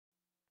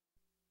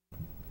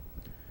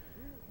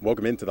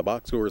Welcome into the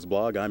Box Scores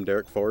blog. I'm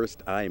Derek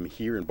Forrest. I am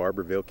here in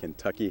Barberville,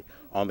 Kentucky,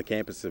 on the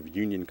campus of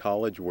Union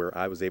College, where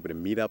I was able to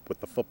meet up with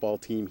the football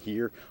team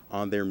here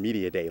on their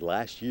media day.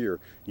 Last year,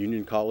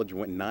 Union College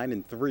went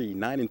 9-3,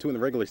 9-2 in the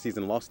regular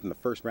season, lost in the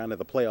first round of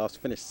the playoffs,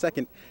 finished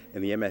second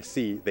in the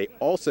MSC. They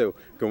also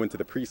go into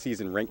the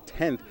preseason ranked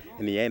 10th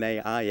in the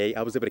NAIA.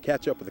 I was able to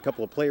catch up with a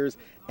couple of players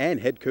and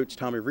head coach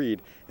Tommy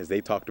Reed as they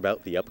talked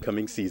about the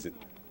upcoming season.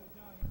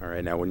 All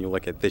right, now when you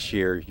look at this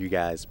year, you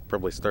guys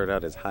probably started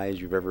out as high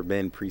as you've ever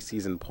been.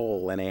 Preseason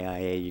poll,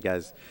 NAIA, you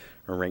guys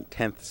are ranked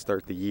 10th to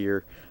start the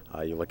year.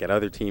 You look at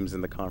other teams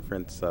in the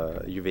conference,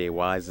 UVA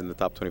is in the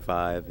top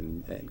 25,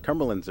 and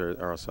Cumberland's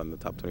are also in the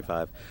top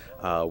 25.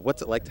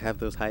 What's it like to have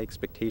those high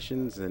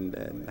expectations,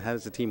 and how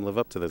does the team live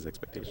up to those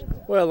expectations?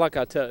 Well, like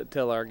I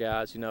tell our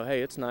guys,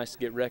 hey, it's nice to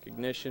get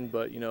recognition,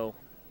 but,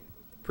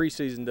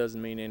 preseason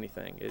doesn't mean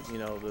anything.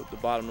 The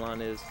bottom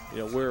line is,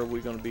 where are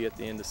we going to be at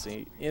the end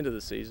of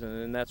the season,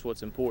 and that's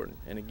what's important.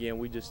 And again,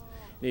 we just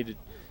need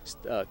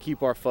to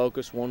keep our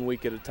focus one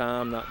week at a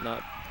time,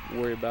 not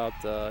worry about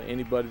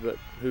anybody but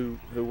who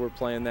we're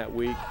playing that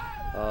week.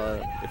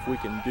 If we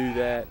can do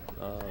that,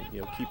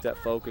 keep that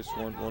focus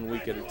one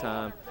week at a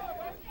time,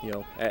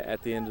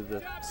 at the end of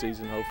the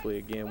season, hopefully,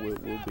 again,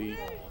 we'll be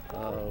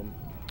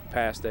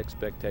past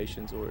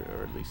expectations or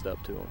at least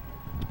up to them.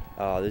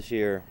 This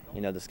year,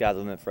 the sky's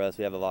the limit for us.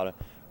 We have a lot of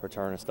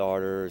returning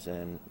starters,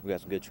 and we got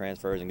some good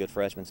transfers and good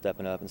freshmen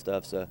stepping up and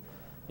stuff. So,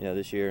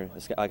 this year,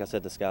 like I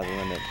said, the sky's the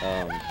limit.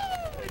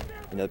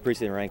 The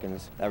preseason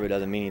rankings, that really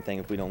doesn't mean anything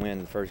if we don't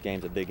win. The first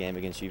game's a big game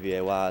against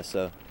UVA.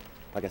 So,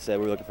 like I said,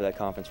 we're looking for that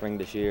conference ring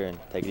this year and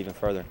take it even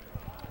further.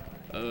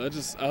 I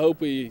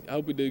hope we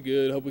do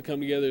good. I hope we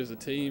come together as a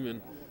team.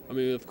 And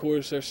of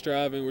course, we're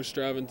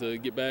striving to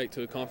get back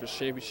to a conference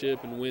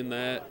championship and win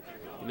that.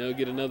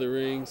 Get another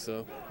ring.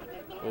 So.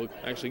 We'll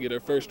actually get our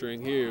first ring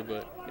here,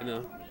 but,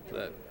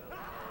 that.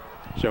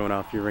 Showing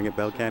off your ring at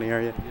Bell County, are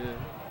you?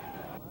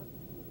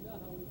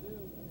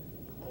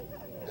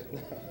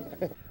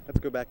 Yeah.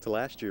 Let's go back to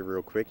last year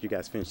real quick. You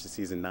guys finished the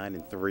season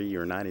 9-3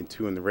 or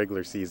 9-2 in the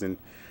regular season.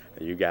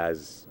 You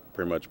guys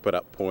pretty much put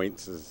up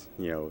points as,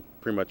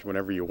 pretty much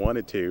whenever you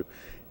wanted to.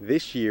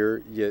 This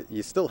year,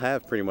 you still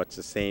have pretty much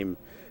the same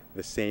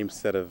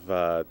set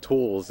of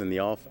tools for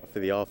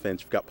the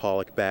offense. You've got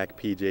Pollock back,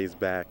 PJ's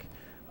back.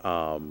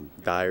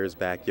 Dyer's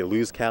back. You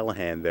lose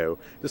Callahan, though.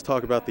 Just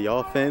talk about the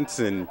offense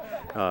and,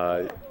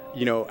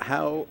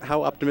 how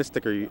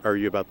optimistic are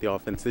you about the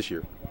offense this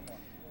year?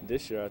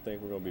 This year, I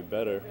think we're going to be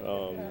better.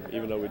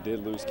 Even though we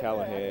did lose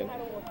Callahan,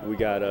 we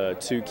got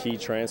two key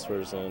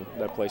transfers in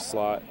that play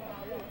slot,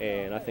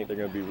 and I think they're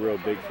going to be real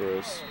big for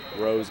us.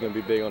 Rowe's going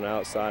to be big on the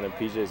outside, and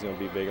PJ's going to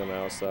be big on the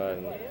outside.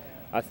 And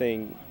I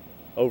think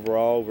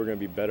overall, we're going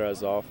to be better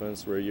as an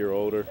offense. We're a year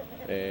older,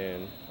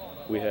 and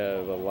we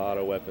have a lot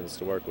of weapons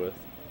to work with.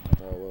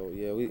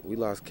 We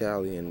lost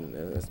Callie, and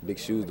that's big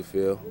shoes to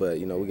fill. But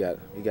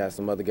we got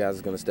some other guys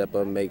that's gonna step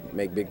up and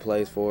make big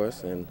plays for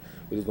us, and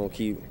we're just gonna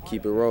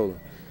keep it rolling.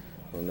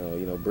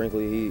 And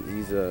Brinkley,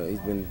 he's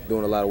been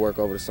doing a lot of work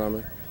over the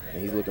summer,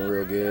 and he's looking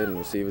real good. And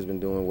receivers been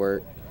doing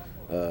work.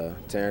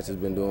 Terrence has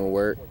been doing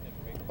work.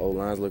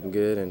 O-line's looking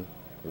good, and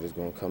we're just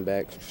gonna come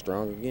back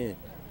strong again.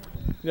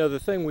 The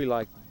thing we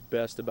like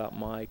best about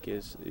Mike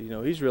is,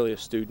 he's really a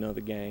student of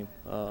the game.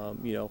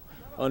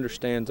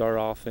 Understands our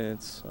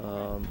offense,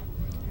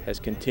 has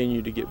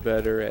continued to get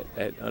better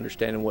at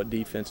understanding what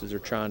defenses are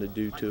trying to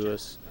do to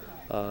us.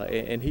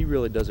 And he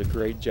really does a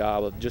great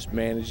job of just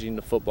managing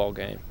the football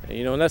game.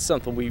 And that's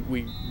something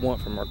we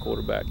want from our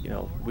quarterback.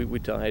 We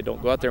tell him, hey,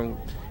 don't go out there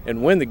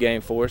and win the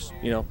game for us.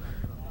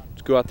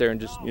 Just go out there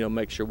and just,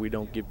 make sure we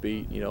don't get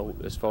beat,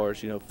 as far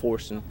as,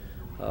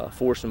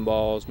 forcing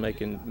balls,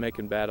 making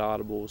bad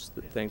audibles,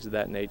 things of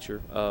that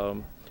nature.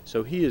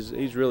 So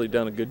he's really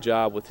done a good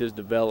job with his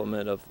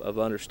development of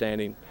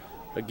understanding,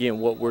 again,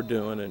 what we're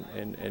doing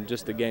and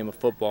just the game of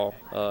football.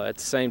 At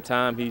the same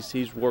time,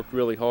 he's worked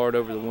really hard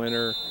over the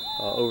winter,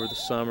 over the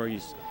summer.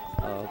 He's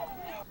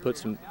put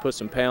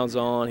some pounds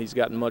on. He's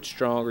gotten much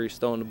stronger. He's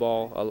throwing the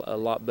ball a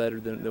lot better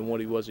than what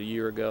he was a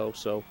year ago.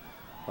 So,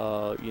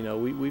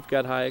 we've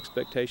got high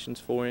expectations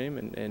for him,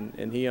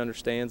 and he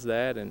understands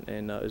that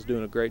and is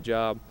doing a great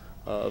job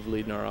of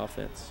leading our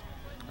offense.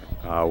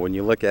 When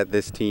you look at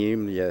this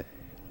team,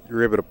 you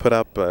were able to put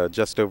up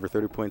just over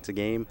 30 points a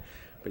game,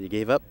 but you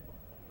gave up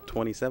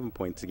 27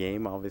 points a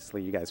game.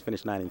 Obviously, you guys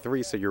finished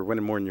 9-3, so you're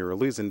winning more than you're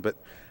losing. But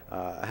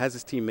how does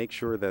this team make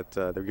sure that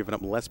they're giving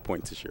up less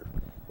points this year?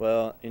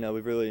 Well,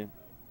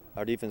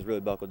 our defense really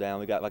buckled down.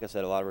 We got, like I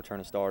said, a lot of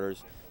returning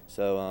starters.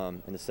 So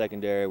in the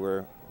secondary,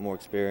 we're more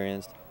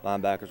experienced.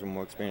 Linebackers are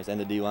more experienced, and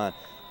the D-line.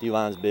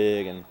 D-line's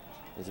big, and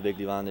it's a big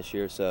D-line this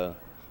year. So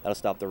that'll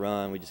stop the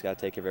run. We just got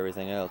to take care of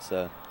everything else.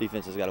 So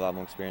defense has got a lot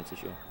more experience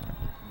this year.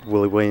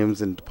 Willie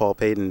Williams and Paul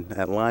Payton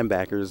at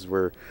linebackers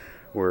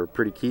were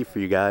pretty key for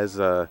you guys.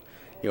 How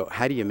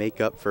do you make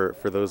up for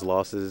those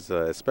losses,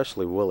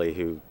 especially Willie,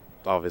 who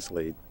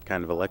obviously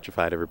kind of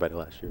electrified everybody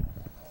last year?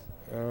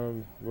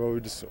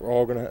 We're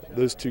all gonna.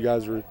 Those two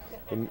guys were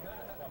the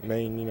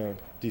main,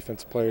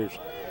 defensive players.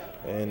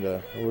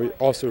 and we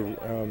also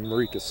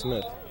Marika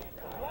Smith,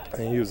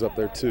 and he was up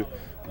there too.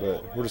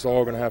 But we're just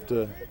all going to have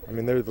to. I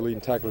mean, they're the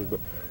leading tacklers, but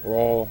we're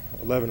all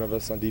 11 of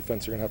us on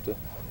defense are going to have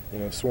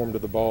to, swarm to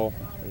the ball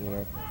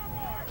and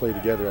play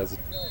together as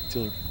a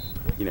team.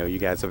 You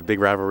guys have a big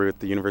rivalry with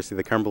the University of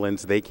the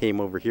Cumberlands. They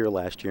came over here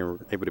last year and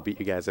were able to beat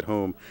you guys at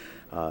home.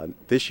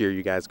 This year,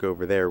 you guys go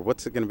over there.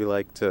 What's it going to be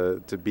like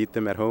to beat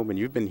them at home? And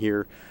you've been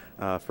here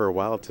for a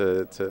while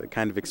to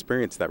kind of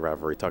experience that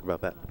rivalry. Talk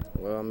about that.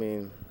 Well, I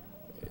mean,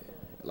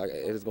 like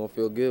it's going to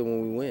feel good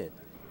when we win.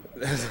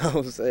 That's what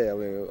I'm saying. I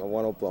mean, I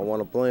want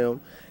to play them.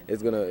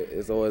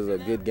 It's always a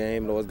good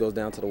game. It always goes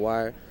down to the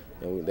wire,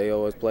 and they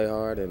always play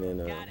hard, and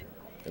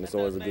it's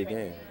always a good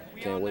game.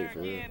 Can't wait for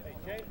real.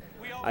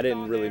 I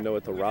didn't really know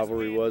what the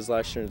rivalry was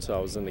last year until I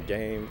was in the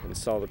game and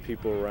saw the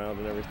people around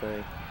and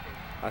everything.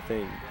 I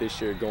think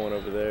this year going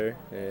over there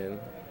and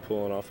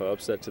pulling off an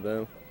upset to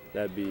them,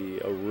 that'd be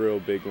a real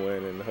big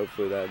win, and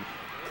hopefully that'd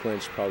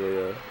clinch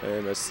probably an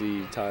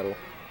MSC title.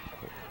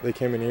 They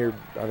came in here,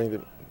 I think they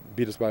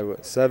beat us by,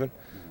 7?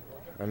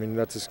 I mean,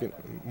 that's just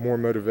more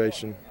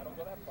motivation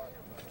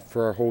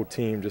for our whole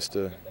team just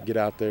to get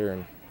out there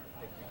and,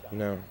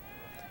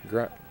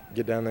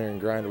 get down there and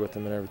grind with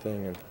them and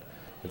everything. And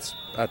it's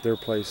at their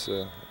place.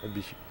 It'd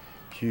be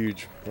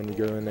huge when you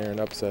go in there and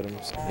upset them.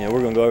 So. Yeah,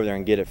 we're going to go over there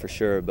and get it for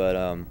sure, but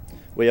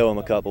we owe them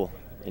a couple.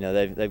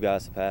 They've got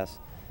us to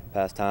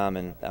pass time,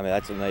 and I mean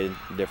that's what made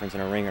a difference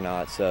in a ring or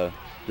not. So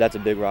that's a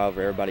big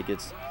rivalry. Everybody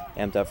gets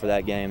amped up for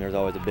that game. There's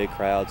always a big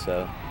crowd,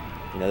 so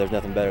there's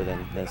nothing better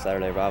than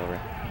Saturday rivalry.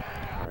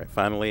 All right.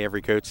 Finally,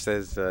 every coach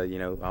says,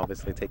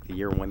 obviously take the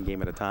year one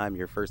game at a time.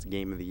 Your first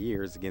game of the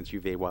year is against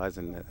UVA Wise,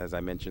 and as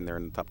I mentioned, they're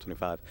in the top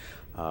 25.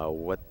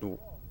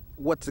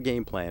 What's the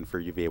game plan for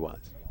UVA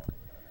Wise?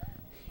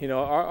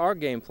 Our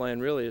game plan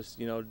really is,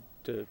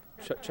 to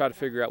try to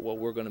figure out what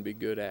we're going to be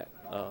good at.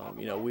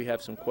 We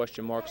have some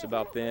question marks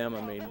about them.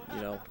 I mean,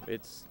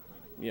 it's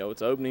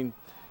opening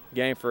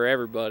game for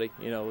everybody,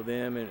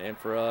 them and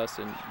for us.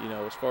 And,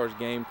 as far as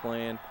game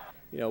plan,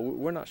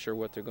 we're not sure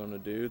what they're going to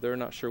do. They're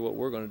not sure what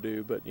we're going to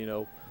do. But,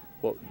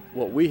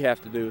 what we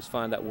have to do is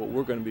find out what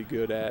we're going to be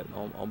good at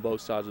on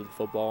both sides of the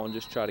football and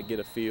just try to get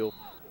a feel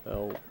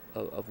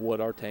of what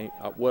our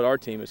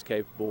team is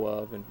capable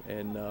of.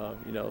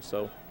 And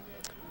so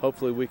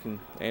hopefully we can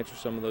answer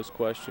some of those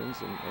questions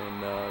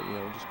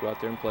and just go out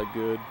there and play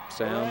good,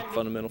 sound,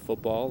 fundamental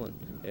football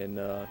and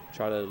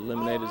try to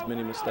eliminate as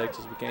many mistakes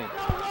as we can.